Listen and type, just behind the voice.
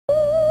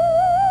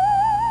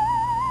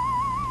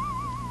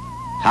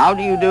How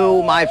do you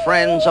do, my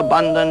friends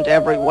abundant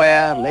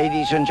everywhere,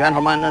 ladies and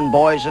gentlemen and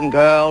boys and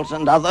girls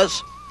and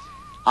others?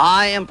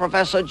 I am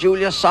Professor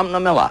Julius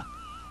Sumner Miller,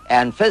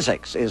 and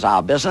physics is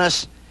our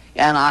business,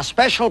 and our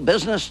special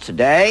business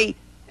today,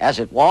 as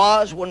it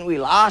was when we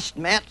last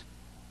met,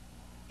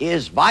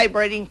 is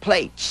vibrating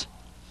plates.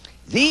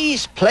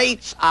 These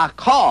plates are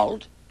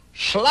called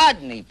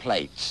Chladni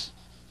plates.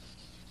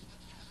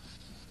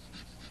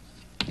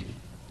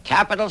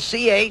 Capital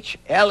C-H-L-A-D-N-I,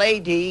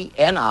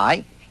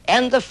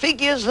 and the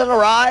figures that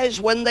arise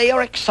when they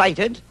are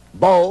excited,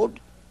 bowed,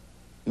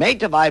 made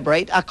to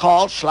vibrate, are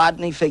called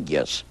Chladni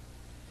figures.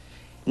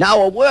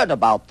 Now, a word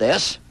about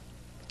this.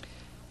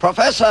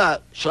 Professor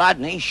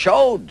Chladni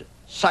showed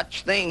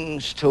such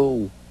things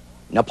to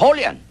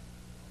Napoleon,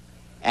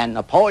 and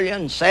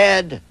Napoleon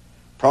said,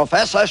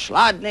 Professor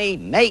Chladni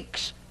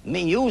makes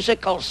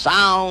musical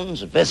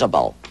sounds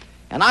visible.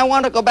 And I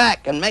want to go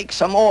back and make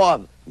some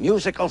more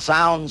musical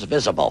sounds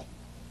visible.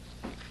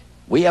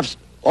 We have,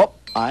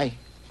 I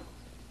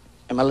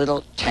am a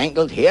little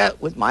tangled here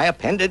with my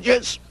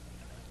appendages.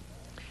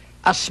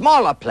 A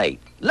smaller plate.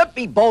 Let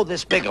me bow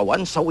this bigger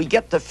one so we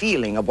get the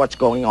feeling of what's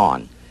going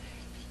on.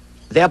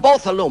 They're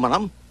both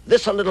aluminum,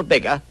 this a little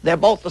bigger, they're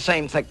both the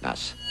same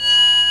thickness.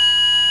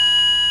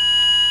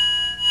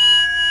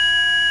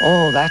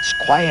 Oh, that's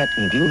quiet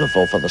and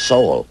beautiful for the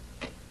soul.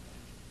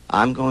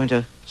 I'm going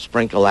to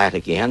sprinkle that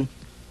again.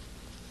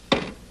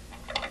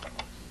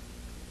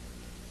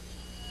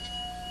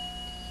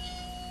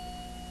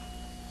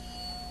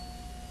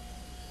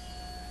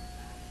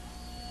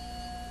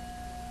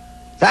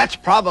 That's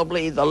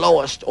probably the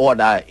lowest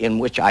order in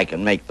which I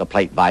can make the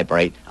plate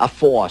vibrate, a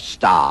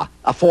 4-star,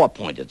 a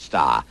 4-pointed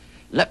star.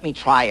 Let me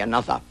try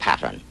another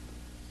pattern.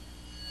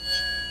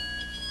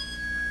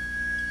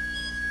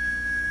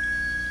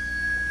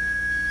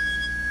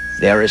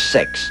 There is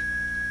 6.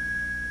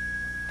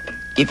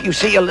 If you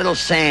see a little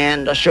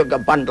sand or sugar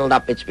bundled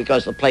up, it's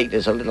because the plate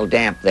is a little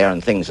damp there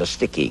and things are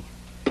sticky.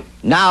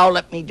 Now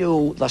let me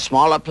do the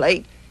smaller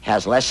plate,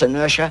 has less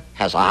inertia,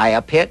 has a higher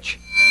pitch.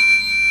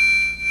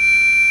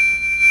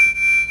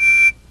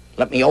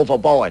 Let me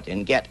overbow it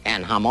and get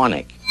an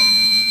harmonic.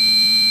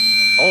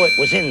 Oh, it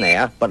was in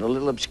there, but a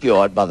little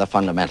obscured by the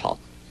fundamental.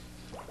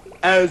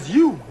 As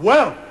you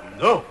well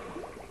know.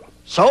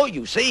 So,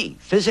 you see,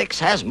 physics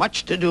has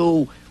much to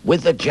do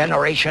with the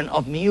generation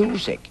of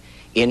music.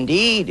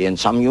 Indeed, in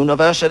some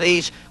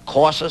universities,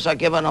 courses are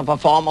given of a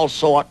formal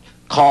sort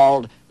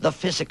called the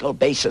physical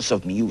basis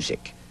of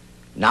music.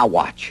 Now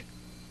watch.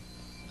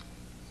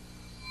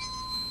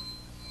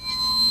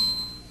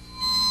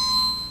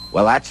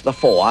 Well, that's the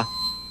 4.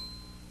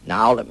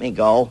 Now let me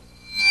go.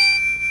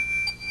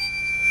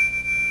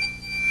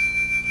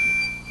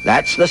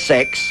 That's the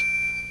 6.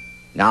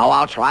 Now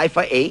I'll try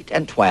for 8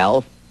 and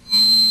 12.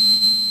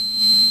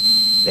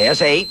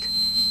 There's 8.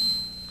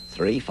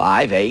 3,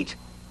 5, 8.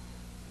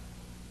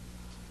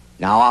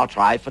 Now I'll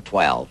try for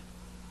 12.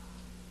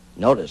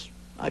 Notice,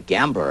 a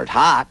gambered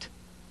heart.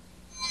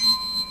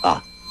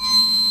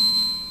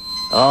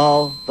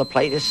 Oh, the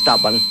plate is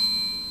stubborn.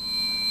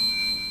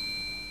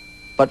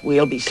 But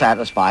we'll be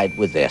satisfied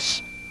with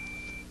this.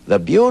 The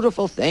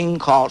beautiful thing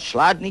called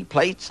Chladni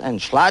plates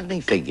and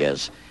Chladni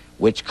figures,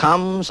 which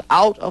comes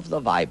out of the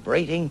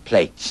vibrating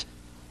plates.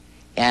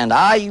 And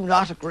are you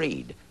not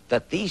agreed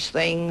that these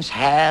things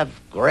have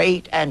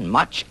great and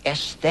much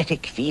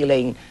aesthetic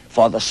feeling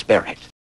for the spirit?